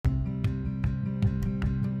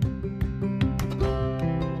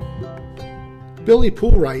Billy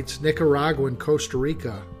Poole writes, Nicaragua and Costa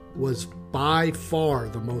Rica was by far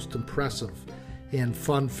the most impressive and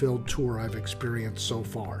fun-filled tour I've experienced so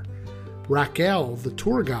far. Raquel, the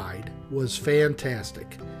tour guide, was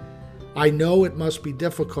fantastic. I know it must be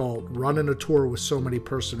difficult running a tour with so many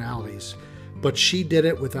personalities, but she did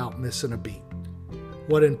it without missing a beat.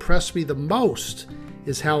 What impressed me the most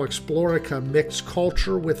is how Explorica mixed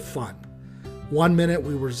culture with fun. One minute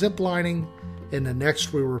we were ziplining, and the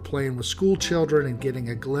next we were playing with school children and getting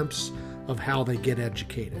a glimpse of how they get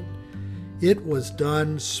educated. It was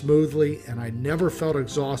done smoothly, and I never felt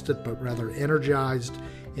exhausted, but rather energized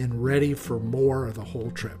and ready for more of the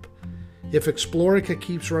whole trip. If Explorica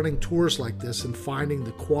keeps running tours like this and finding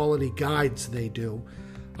the quality guides they do,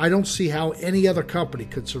 I don't see how any other company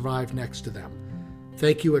could survive next to them.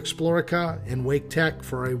 Thank you, Explorica and Wake Tech,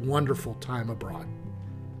 for a wonderful time abroad.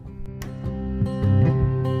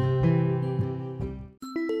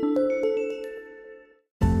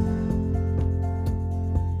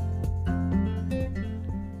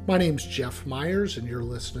 My name's Jeff Myers, and you're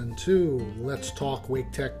listening to Let's Talk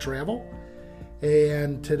Wake Tech Travel.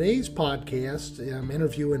 And today's podcast, I'm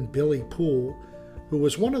interviewing Billy Poole, who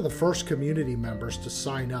was one of the first community members to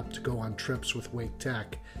sign up to go on trips with Wake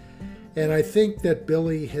Tech. And I think that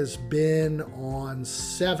Billy has been on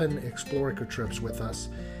 7 Explorica trips with us.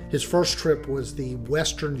 His first trip was the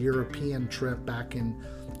Western European trip back in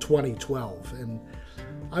 2012. And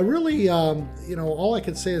I really, all I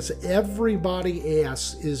can say is everybody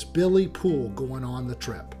asks, is Billy Poole going on the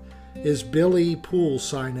trip? Is Billy Poole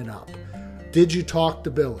signing up? Did you talk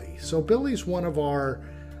to Billy? So Billy's one of our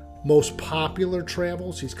most popular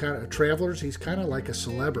travelers. He's kind of like a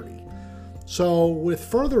celebrity. So with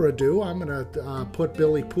further ado, I'm going to put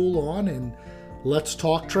Billy Poole on and let's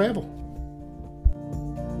talk travel.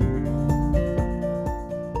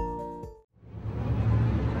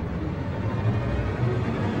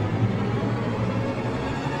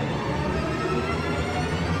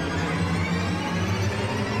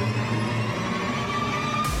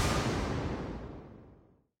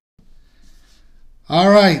 All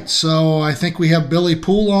right, so I think we have Billy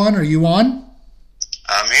Poole on. Are you on?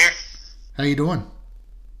 I'm here. How you doing?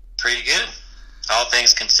 Pretty good, all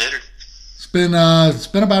things considered. It's been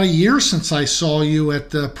about a year since I saw you at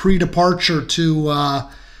the pre-departure to our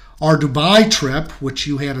Dubai trip, which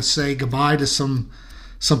you had to say goodbye to some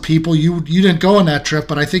people. You didn't go on that trip,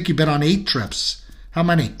 but I think you've been on 8 trips. How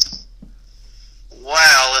many?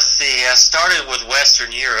 Wow, let's see. I started with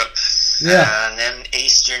Western Europe, and then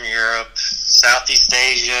Eastern Europe, Southeast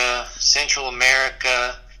Asia, Central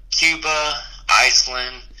America, Cuba,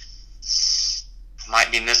 Iceland.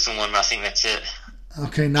 Might be missing one, but I think that's it.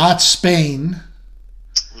 Okay, not Spain.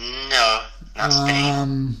 No, not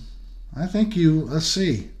Spain. I think let's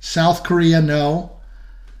see. South Korea, no.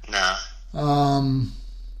 No.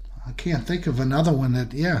 I can't think of another one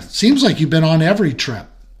it seems like you've been on every trip.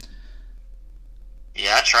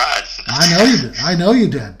 Yeah, I tried. I know you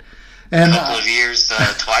did. And a couple of years,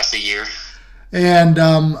 twice a year. And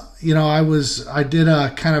I did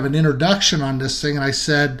a kind of an introduction on this thing, and I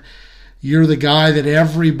said, "You're the guy that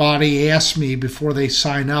everybody asks me before they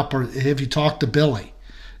sign up, or have you talked to Billy?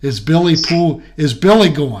 Is Billy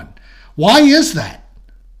going? Why is that?"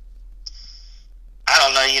 I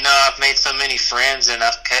don't know. I've made so many friends, and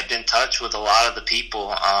I've kept in touch with a lot of the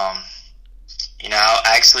people. I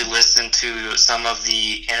actually listened to some of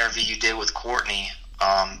the interview you did with Courtney,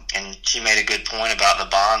 and she made a good point about the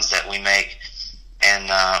bonds that we make. And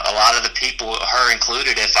a lot of the people, her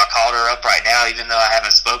included, if I called her up right now, even though I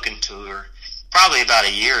haven't spoken to her probably about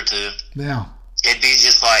a year or two, it'd be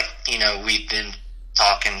just like, we've been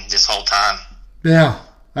talking this whole time. Yeah.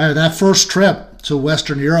 That first trip to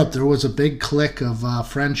Western Europe, there was a big clique of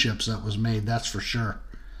friendships that was made, that's for sure.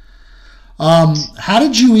 How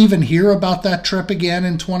did you even hear about that trip again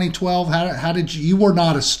in 2012? How did you were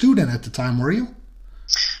not a student at the time, were you?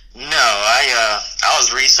 No, I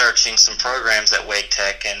was researching some programs at Wake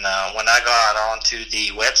Tech, and when I got onto the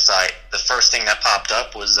website, the first thing that popped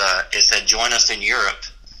up was it said "Join us in Europe,"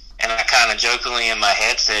 and I kind of jokingly in my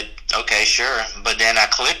head said, "Okay, sure." But then I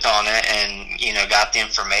clicked on it and got the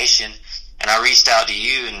information, and I reached out to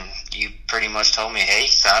you, and you pretty much told me, "Hey,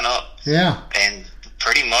 sign up." Yeah. And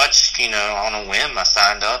pretty much, on a whim, I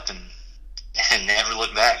signed up and never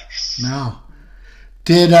looked back. No.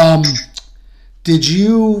 Do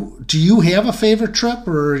you have a favorite trip,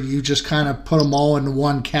 or you just kind of put them all in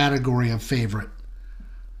one category of favorite?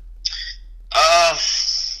 I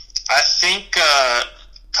think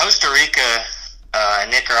Costa Rica and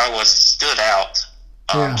Nicaragua stood out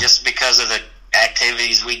just because of the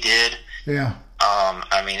activities we did. Yeah.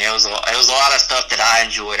 I mean, it was a lot of stuff that I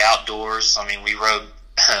enjoyed outdoors. I mean, we rode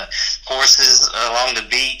horses along the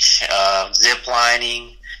beach, zip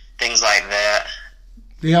lining, things like that.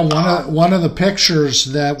 Yeah, one of the pictures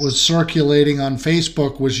that was circulating on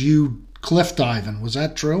Facebook was you cliff diving. Was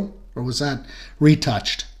that true, or was that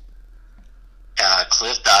retouched?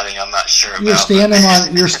 Cliff diving, I'm not sure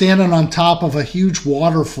about. You're standing on top of a huge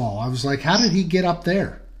waterfall. I was like, how did he get up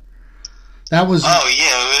there? That was. Oh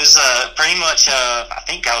yeah, it was pretty much. I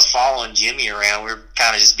think I was following Jimmy around. We were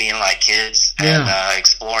kind of just being like kids and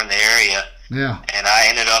exploring the area. Yeah. And I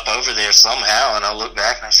ended up over there somehow, and I looked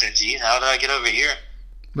back and I said, "Geez, how did I get over here?"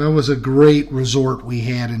 That was a great resort we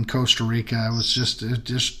had in Costa Rica. It was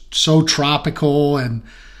just so tropical, and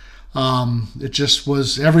it just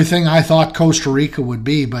was everything I thought Costa Rica would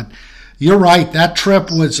be. But you're right, that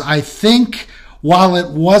trip was, I think, while it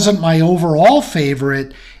wasn't my overall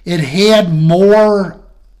favorite, it had more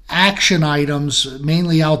action items,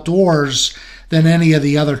 mainly outdoors, than any of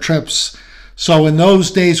the other trips. So in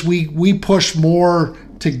those days, we pushed more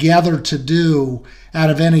together to do out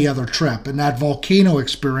of any other trip. And that volcano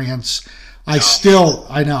experience, I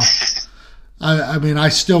know. I mean, I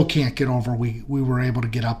still can't get over we were able to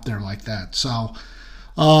get up there like that. So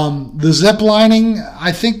the zip lining,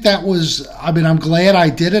 I think that was, I mean, I'm glad I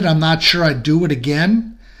did it. I'm not sure I'd do it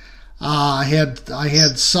again. I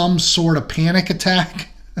had some sort of panic attack.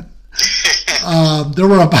 There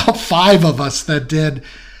were about 5 of us that did.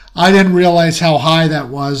 I didn't realize how high that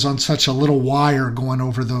was on such a little wire going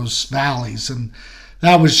over those valleys, and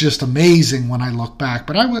that was just amazing when I look back.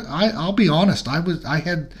 But I'll be honest, I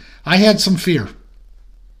had some fear.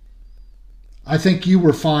 I think you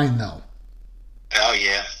were fine though. Oh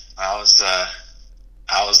yeah, I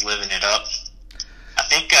was living it up. I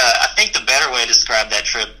think the better way to describe that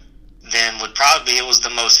trip then would probably be it was the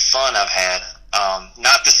most fun I've had.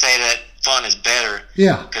 Not to say that fun is better.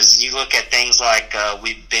 Yeah. Because you look at things like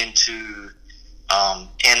we've been to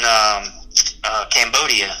in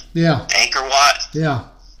Cambodia. Yeah. Angkor Wat. Yeah.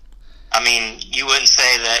 I mean, you wouldn't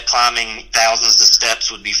say that climbing thousands of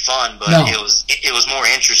steps would be fun, but no. it was more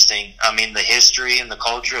interesting. I mean, the history and the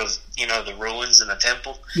culture of the ruins and the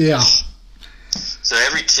temple. Yeah. So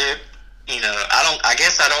every trip, I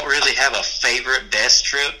guess I don't really have a favorite best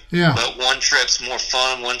trip. Yeah. But one trip's more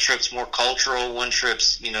fun, one trip's more cultural, one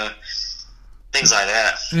trip's things like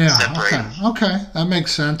that. Yeah. Separated. Okay, that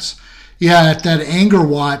makes sense. Yeah, at that Angkor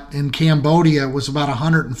Wat in Cambodia, it was about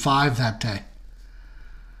 105 that day.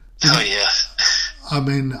 Oh yeah. I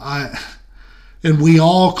mean, and we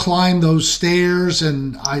all climbed those stairs,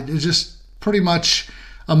 and I was just pretty much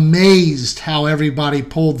amazed how everybody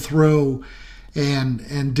pulled through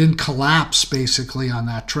and didn't collapse basically on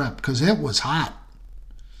that trip because it was hot.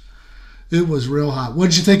 It was real hot.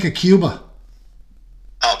 What did you think of Cuba?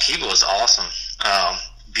 Oh, Cuba was awesome.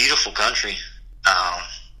 Beautiful country.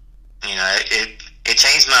 It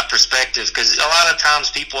changed my perspective because a lot of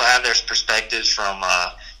times people have their perspectives from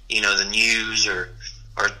the news or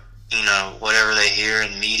whatever they hear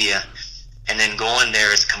in the media, and then going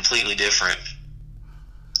there is completely different.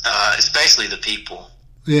 Especially the people.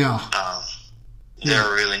 Yeah.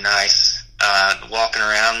 They're really nice. Walking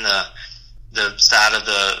around the side of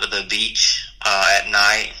the beach at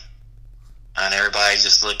night, and everybody's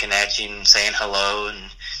just looking at you and saying hello, and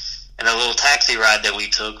a little taxi ride that we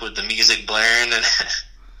took with the music blaring. And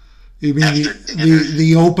you mean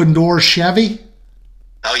the open door Chevy?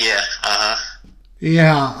 Oh yeah,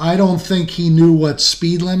 Yeah, I don't think he knew what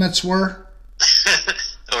speed limits were.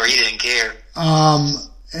 Or he didn't care.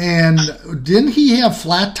 And didn't he have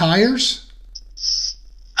flat tires?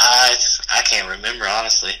 I can't remember,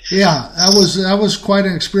 honestly. Yeah, that was quite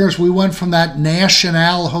an experience. We went from that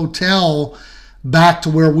National Hotel back to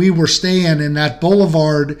where we were staying in that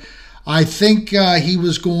boulevard. I think he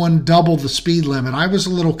was going double the speed limit. I was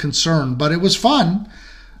a little concerned, but it was fun.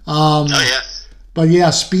 Oh yeah. But yeah,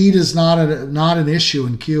 speed is not an issue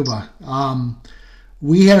in Cuba.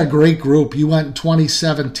 We had a great group. You went in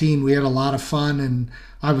 2017. We had a lot of fun, and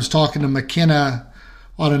I was talking to McKenna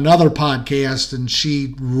on another podcast, and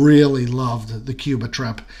she really loved the Cuba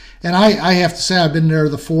trip. And I have to say, I've been there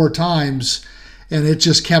the 4 times, and it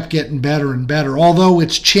just kept getting better and better, although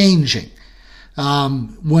it's changing.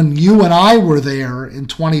 When you and I were there in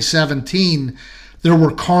 2017, there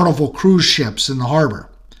were Carnival cruise ships in the harbor.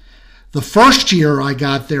 The first year I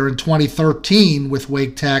got there in 2013 with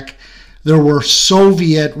Wake Tech, there were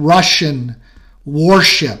Soviet Russian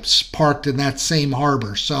warships parked in that same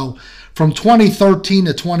harbor. So from 2013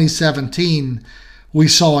 to 2017, we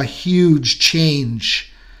saw a huge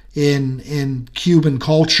change in Cuban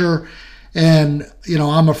culture. And,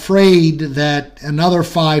 I'm afraid that another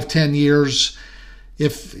 5-10 years,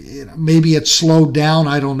 if maybe it's slowed down,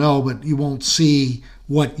 I don't know, but you won't see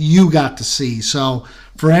what you got to see. So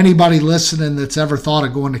for anybody listening that's ever thought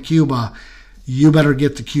of going to Cuba, you better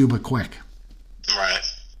get to Cuba quick. Right.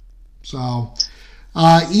 So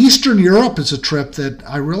Eastern Europe is a trip that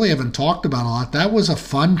I really haven't talked about a lot. That was a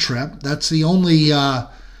fun trip. That's the only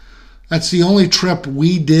trip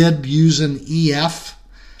we did using EF.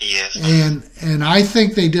 Yes. And I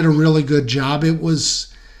think they did a really good job. It was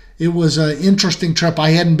an interesting trip. I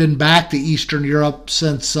hadn't been back to Eastern Europe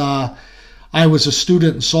since I was a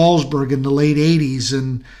student in Salzburg in the late 80s,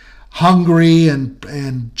 and Hungary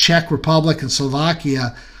and Czech Republic and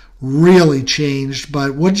Slovakia really changed.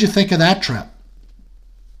 But what did you think of that trip?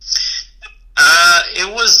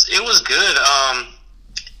 It was good.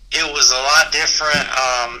 It was a lot different.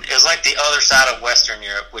 It was like the other side of Western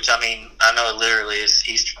Europe, which, I mean, I know it literally is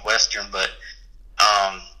Eastern Western, but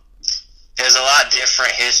there's a lot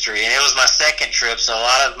different history. And it was my second trip, so a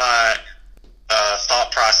lot of my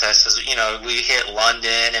thought processes, you know, we hit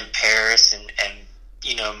London and Paris and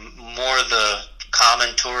you know, more of the common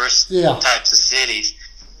tourist types of cities.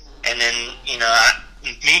 And then, you know,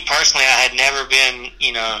 me personally, I had never been,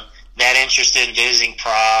 you know, that interested in visiting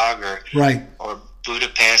Prague or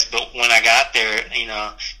Budapest, but when I got there, you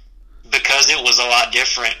know, because it was a lot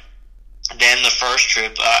different than the first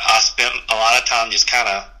trip, I spent a lot of time just kind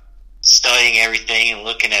of studying everything and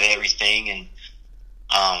looking at everything, and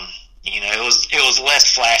you know, it was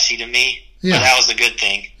less flashy to me, but that was a good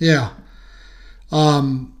thing. Yeah.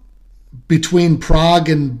 Between Prague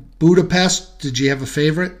and Budapest, did you have a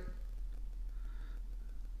favorite?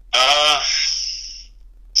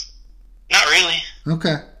 Not really.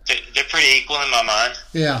 Okay. They're pretty equal in my mind.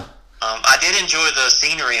 Yeah. I did enjoy the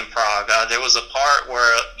scenery in Prague. There was a part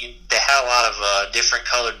where they had a lot of different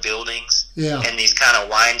colored buildings and these kind of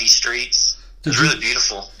windy streets. It was really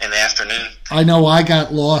beautiful in the afternoon. I know I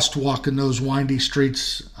got lost walking those windy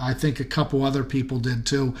streets. I think a couple other people did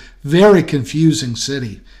too. Very confusing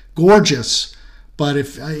city. Gorgeous, but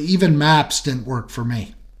even maps didn't work for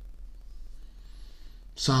me.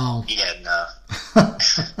 So. Yeah, no.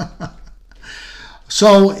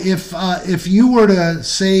 So if you were to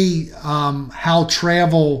say how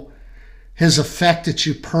travel has affected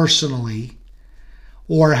you personally,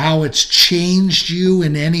 or how it's changed you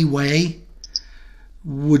in any way,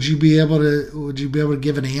 would you be able to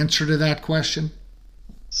give an answer to that question?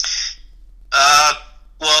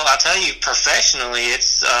 Well, I'll tell you, professionally,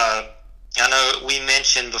 it's I know I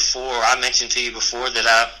mentioned to you before that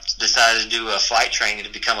I decided to do a flight training to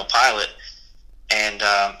become a pilot. And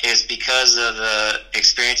it's because of the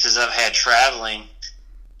experiences I've had traveling.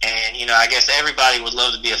 And, you know, I guess everybody would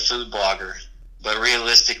love to be a food blogger. But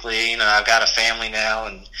realistically, you know, I've got a family now,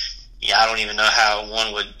 and I don't even know how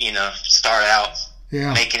one would, you know, start out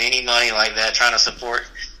making any money like that, trying to support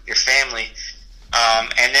your family.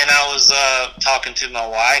 And then I was talking to my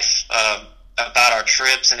wife about our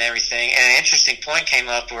trips and everything. And an interesting point came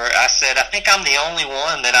up where I said, I think I'm the only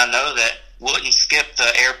one that I know that wouldn't skip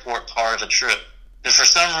the airport part of a trip. And for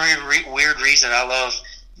some weird reason, I love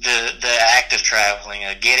the act of traveling,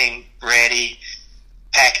 getting ready,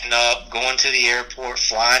 packing up, going to the airport,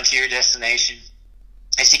 flying to your destination.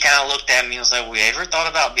 And she kind of looked at me and was like, "Well, you ever thought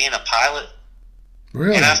about being a pilot?"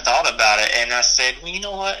 Really? And I thought about it, and I said, "Well, you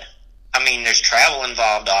know what? I mean, there's travel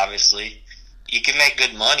involved, obviously. You can make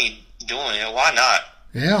good money doing it. Why not?"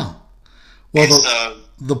 Yeah. Well,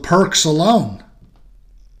 the perks alone.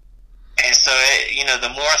 And so, you know, the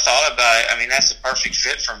more I thought about it, I mean, that's a perfect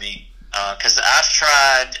fit for me. Because I've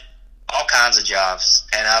tried all kinds of jobs.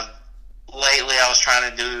 And lately I was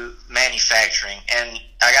trying to do manufacturing. And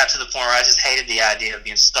I got to the point where I just hated the idea of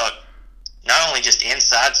being stuck, not only just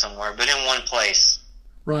inside somewhere, but in one place.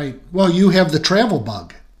 Right. Well, you have the travel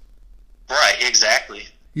bug. Right, exactly.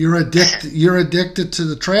 You're addicted to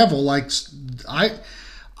the travel. Like,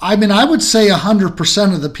 I mean, I would say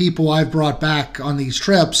 100% of the people I've brought back on these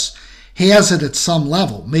trips has it at some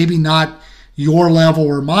level. Maybe not your level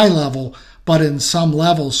or my level, but in some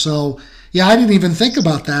level. So, yeah, I didn't even think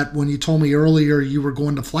about that when you told me earlier you were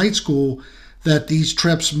going to flight school, that these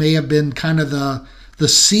trips may have been kind of the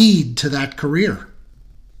seed to that career.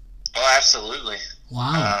 Oh, absolutely.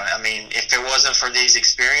 Wow. I mean, if it wasn't for these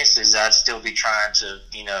experiences, I'd still be trying to,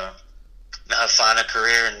 you know, find a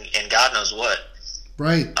career and God knows what.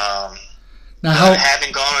 Right. Now,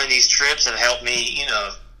 having gone on these trips have helped me, you know,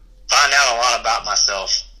 find out a lot about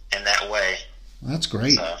myself in that way. That's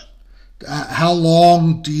great. So, how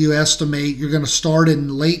long do you estimate you're going to start in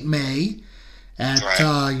late May?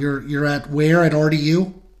 You're at where at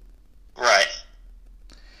RDU? Right.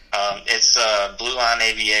 It's Blue Line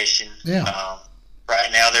Aviation. Yeah. Right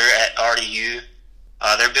now they're at RDU.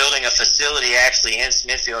 They're building a facility actually in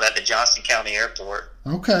Smithfield at the Johnson County Airport.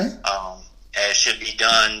 Okay. It should be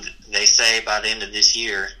done, they say, by the end of this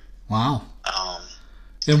year. Wow.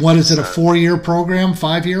 And what is it, a 4-year program,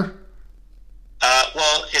 5-year?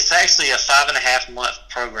 Well, it's actually a 5.5-month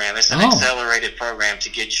program. It's an accelerated program to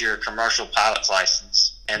get your commercial pilot's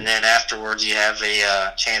license. And then afterwards you have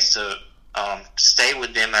a chance to stay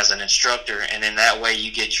with them as an instructor, and then that way you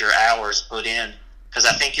get your hours put in. Because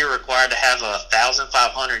I think you're required to have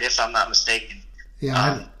 1,500, if I'm not mistaken.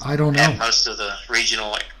 Yeah, I don't know. At most of the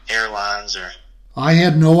regional airlines. I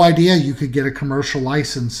had no idea you could get a commercial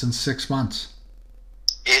license in 6 months.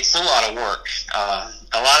 It's a lot of work.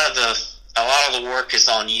 A lot of the work is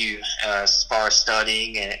on you as far as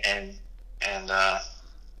studying and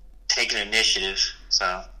taking initiative.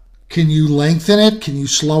 So, can you lengthen it? Can you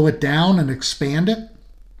slow it down and expand it?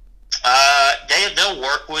 They'll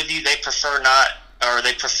work with you. They prefer not, or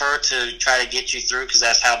they prefer to try to get you through because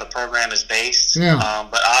that's how the program is based. Yeah.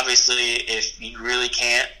 But obviously, if you really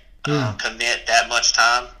can't commit that much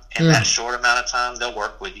time in that short amount of time, they'll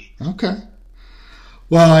work with you. Okay.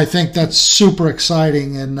 Well, I think that's super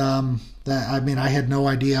exciting, and I had no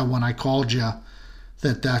idea when I called you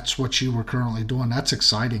that that's what you were currently doing. That's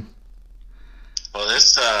exciting. Well,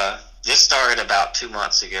 this started about 2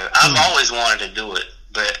 months ago. I've always wanted to do it,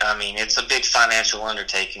 but I mean, it's a big financial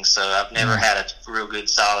undertaking, so I've never had a real good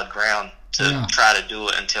solid ground to try to do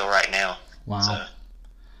it until right now. Wow.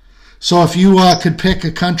 So if you could pick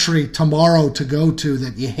a country tomorrow to go to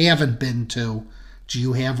that you haven't been to, do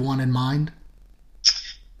you have one in mind?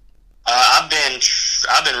 I've been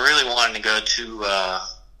really wanting to go to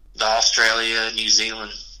the Australia, New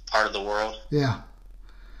Zealand part of the world. Yeah.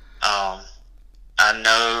 I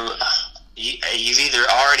know you've either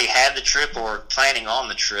already had the trip or planning on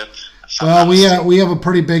the trip. Well, we have a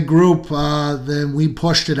pretty big group. Then we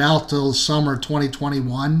pushed it out till summer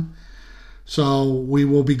 2021. So we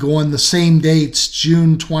will be going the same dates,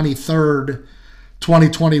 June 23rd,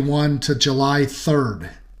 2021 to July 3rd.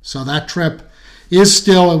 So that trip is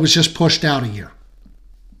still, it was just pushed out a year.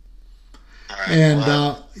 Right, and,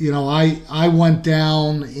 I went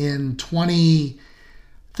down in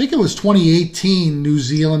 2018, New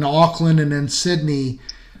Zealand, Auckland, and then Sydney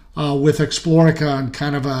with Explorica, and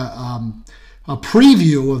kind of a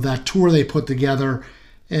preview of that tour they put together.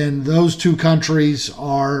 And those two countries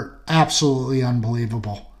are absolutely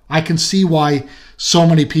unbelievable. I can see why so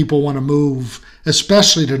many people want to move,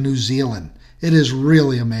 especially to New Zealand. It is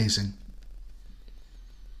really amazing.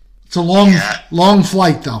 It's a long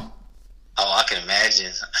flight, though. Oh, I can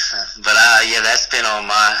imagine. But that's been on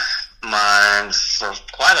my mind for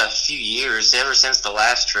quite a few years, ever since the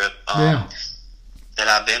last trip that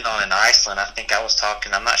I've been on in Iceland. I think I was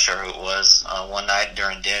talking, I'm not sure who it was, one night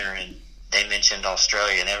during dinner, and they mentioned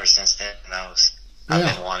Australia, and ever since then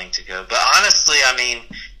I've been wanting to go. But honestly, I mean,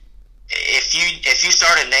 if you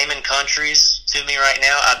started naming countries to me right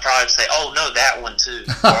now, I'd probably say, oh no, that one too,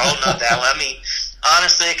 or oh no, that one. I mean,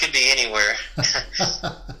 honestly, it could be anywhere.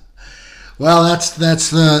 Well,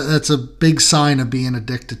 that's a big sign of being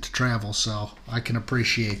addicted to travel, so I can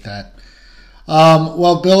appreciate that.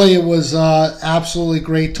 Well, Billy, it was absolutely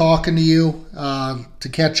great talking to you, to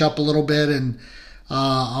catch up a little bit, and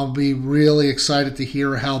I'll be really excited to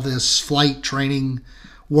hear how this flight training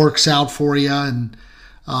works out for you, and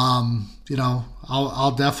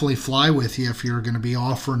I'll definitely fly with you if you're going to be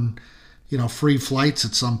offering free flights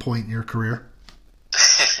at some point in your career.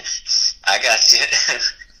 I got you.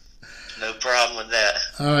 No problem with that.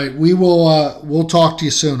 All right, we'll talk to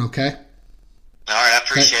you soon, okay? All right, I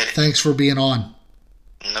appreciate it. Thanks for being on.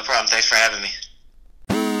 No problem. Thanks for having me.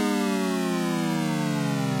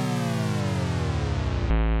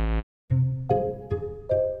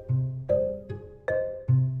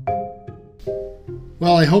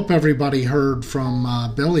 Well, I hope everybody heard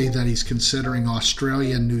from Billy that he's considering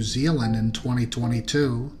Australia and New Zealand in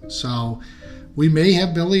 2022. So we may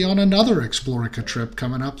have Billy on another Explorica trip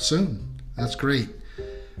coming up soon. That's great.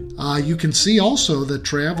 You can see also that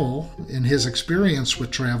travel, and his experience with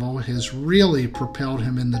travel, has really propelled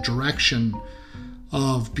him in the direction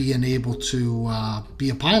of being able to be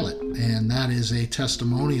a pilot. And that is a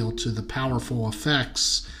testimonial to the powerful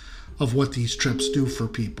effects of what these trips do for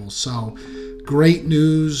people. So great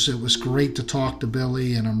news. It was great to talk to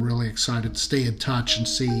Billy, and I'm really excited to stay in touch and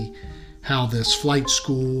see how this flight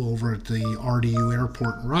school over at the RDU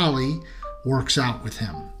Airport in Raleigh works out with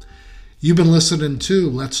him. You've been listening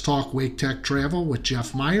to Let's Talk Wake Tech Travel with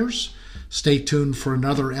Jeff Myers. Stay tuned for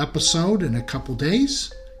another episode in a couple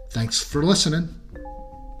days. Thanks for listening.